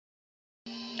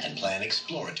and plan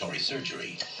exploratory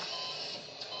surgery.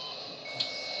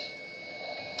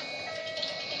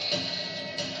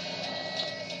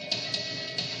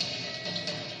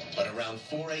 But around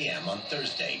 4 a.m. on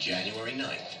Thursday, January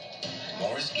 9th,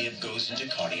 Morris Gibb goes into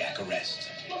cardiac arrest.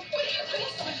 What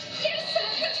happened?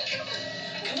 Yes,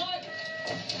 come on.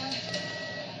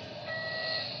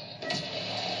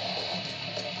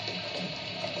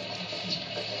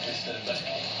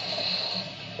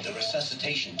 The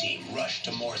resuscitation team rushed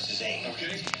to Morris's aid.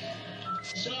 Okay.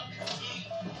 Stop.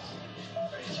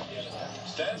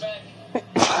 Stand back.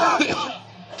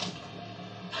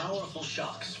 Powerful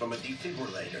shocks from a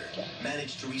defibrillator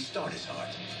managed to restart his heart.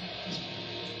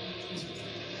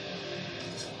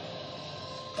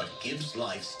 But Gibb's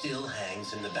life still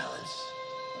hangs in the balance.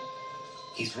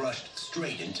 He's rushed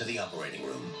straight into the operating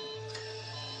room.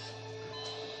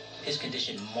 His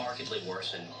condition markedly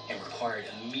worsened and required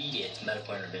immediate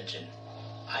medical intervention.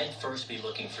 I'd first be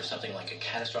looking for something like a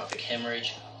catastrophic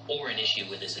hemorrhage or an issue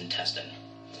with his intestine.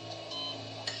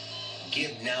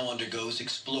 Gibb now undergoes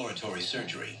exploratory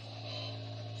surgery.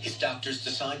 His doctors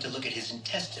decide to look at his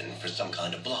intestine for some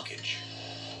kind of blockage.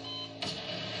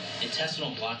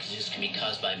 Intestinal blockages can be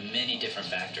caused by many different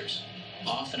factors,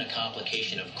 often a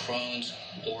complication of Crohn's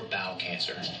or bowel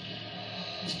cancer.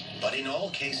 But in all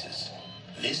cases,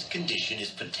 this condition is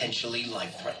potentially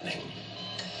life-threatening.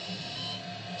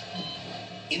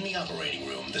 In the operating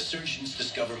room, the surgeons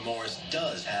discover Morris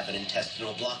does have an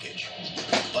intestinal blockage,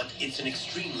 but it's an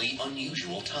extremely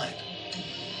unusual type.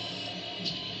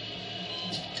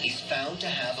 He's found to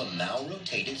have a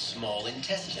malrotated small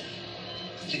intestine.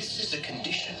 This is a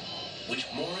condition which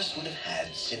Morris would have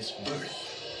had since birth.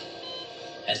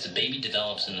 As the baby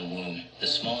develops in the womb, the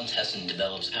small intestine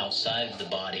develops outside of the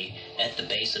body at the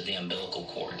base of the umbilical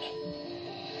cord.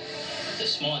 The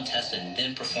small intestine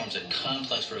then performs a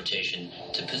complex rotation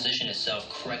to position itself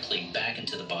correctly back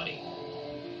into the body.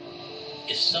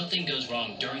 If something goes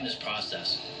wrong during this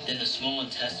process, then the small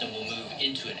intestine will move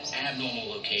into an abnormal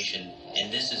location,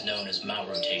 and this is known as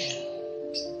malrotation.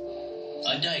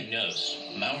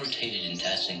 Undiagnosed, malrotated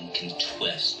intestine can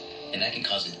twist, and that can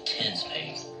cause intense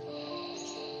pain.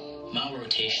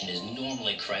 Malrotation is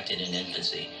normally corrected in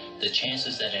infancy. The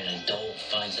chances that an adult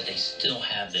finds that they still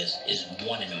have this is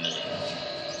 1 in a million.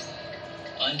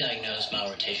 Undiagnosed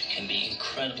malrotation can be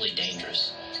incredibly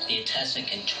dangerous. The intestine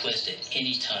can twist at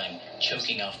any time,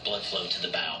 choking off blood flow to the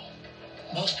bowel.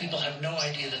 Most people have no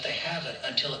idea that they have it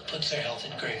until it puts their health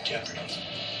in grave jeopardy.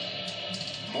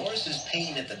 Morris's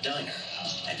pain at the diner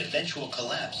and eventual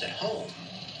collapse at home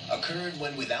occurred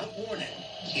when, without warning,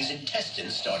 his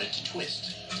intestines started to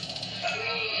twist.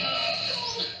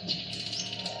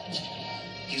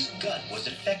 His gut was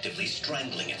effectively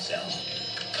strangling itself,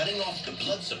 cutting off the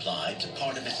blood supply to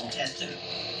part of his intestine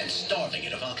and starving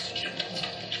it of oxygen.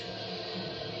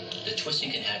 The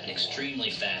twisting can happen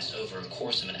extremely fast over a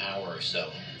course of an hour or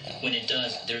so. When it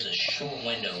does, there's a short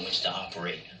window in which to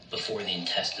operate before the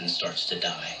intestine starts to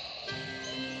die.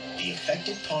 The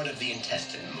affected part of the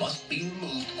intestine must be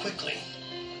removed quickly,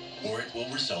 or it will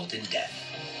result in death.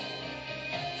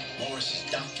 Morris's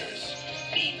doctors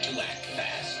need to act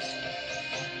fast.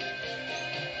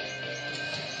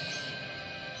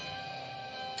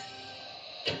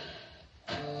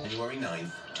 January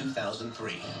 9th,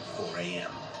 2003, 4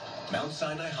 a.m. Mount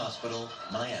Sinai Hospital,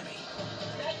 Miami.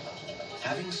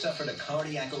 Having suffered a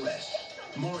cardiac arrest,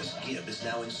 Morris Gibb is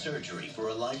now in surgery for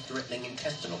a life-threatening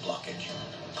intestinal blockage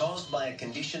caused by a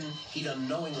condition he'd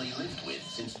unknowingly lived with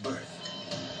since birth.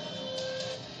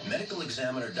 Medical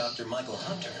examiner Dr. Michael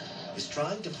Hunter is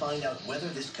trying to find out whether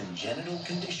this congenital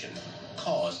condition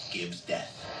caused Gibb's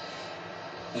death.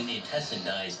 When the intestine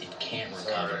dies, it can't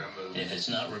recover, and if it's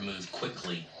not removed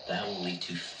quickly, that will lead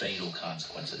to fatal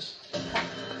consequences.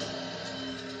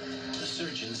 The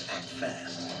surgeons act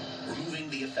fast, removing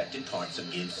the affected parts of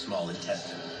Gibb's small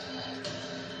intestine.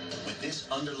 With this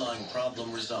underlying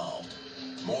problem resolved,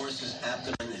 Morris's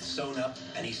abdomen is sewn up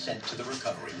and he's sent to the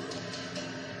recovery room.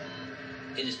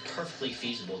 It is perfectly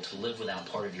feasible to live without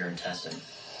part of your intestine.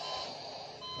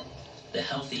 The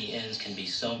healthy ends can be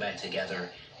sewn back together,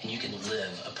 and you can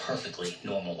live a perfectly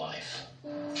normal life.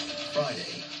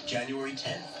 Friday, January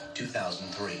 10th,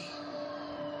 2003.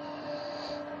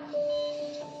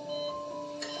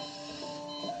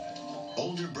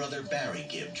 Older brother Barry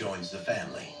Gibb joins the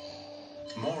family.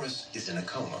 Morris is in a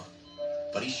coma,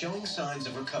 but he's showing signs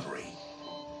of recovery.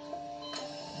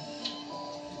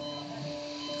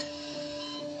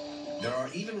 There are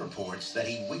even reports that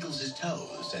he wiggles his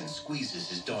toes and squeezes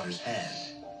his daughter's hand.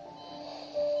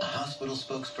 A hospital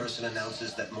spokesperson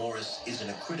announces that Morris is in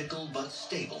a critical but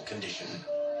stable condition.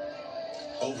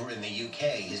 Over in the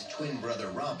UK, his twin brother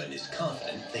Robin is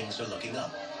confident things are looking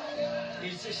up.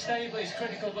 It's stable, it's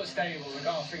critical but stable. We've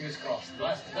got our fingers crossed.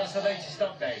 That's the latest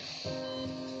update.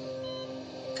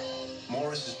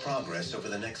 Morris's progress over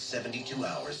the next 72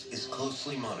 hours is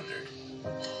closely monitored.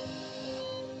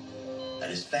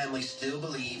 And his family still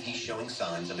believe he's showing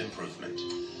signs of improvement.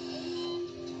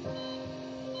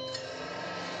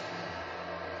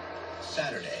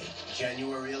 Saturday,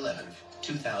 January 11th,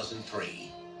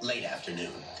 2003, late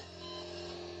afternoon.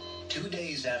 2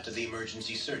 days after the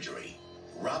emergency surgery,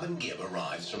 Robin Gibb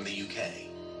arrives from the UK.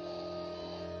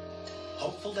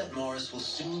 Hopeful that Morris will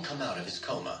soon come out of his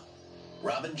coma,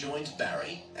 Robin joins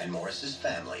Barry and Morris's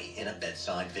family in a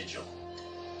bedside vigil.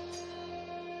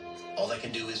 All they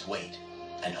can do is wait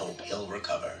and hope he'll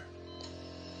recover.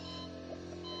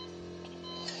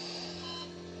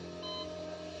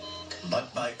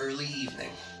 But by early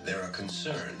evening, there are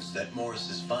concerns that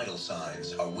Morris's vital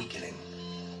signs are weakening.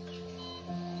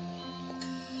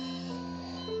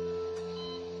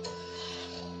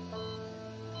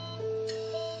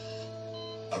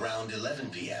 Around 11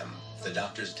 p.m., the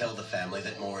doctors tell the family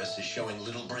that Morris is showing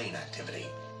little brain activity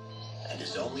and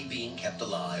is only being kept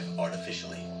alive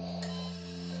artificially.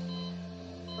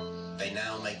 They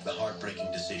now make the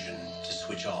heartbreaking decision to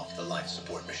switch off the life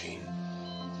support machine.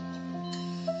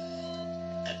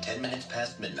 At 10 minutes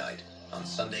past midnight on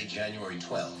Sunday, January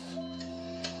 12th,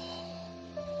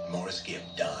 Morris Gibb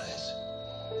dies.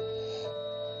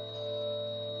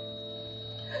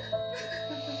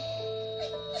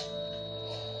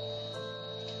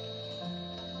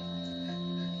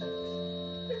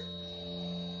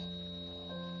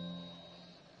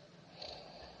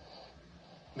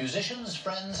 Musicians,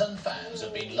 friends and fans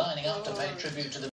have been lining up to pay tribute to the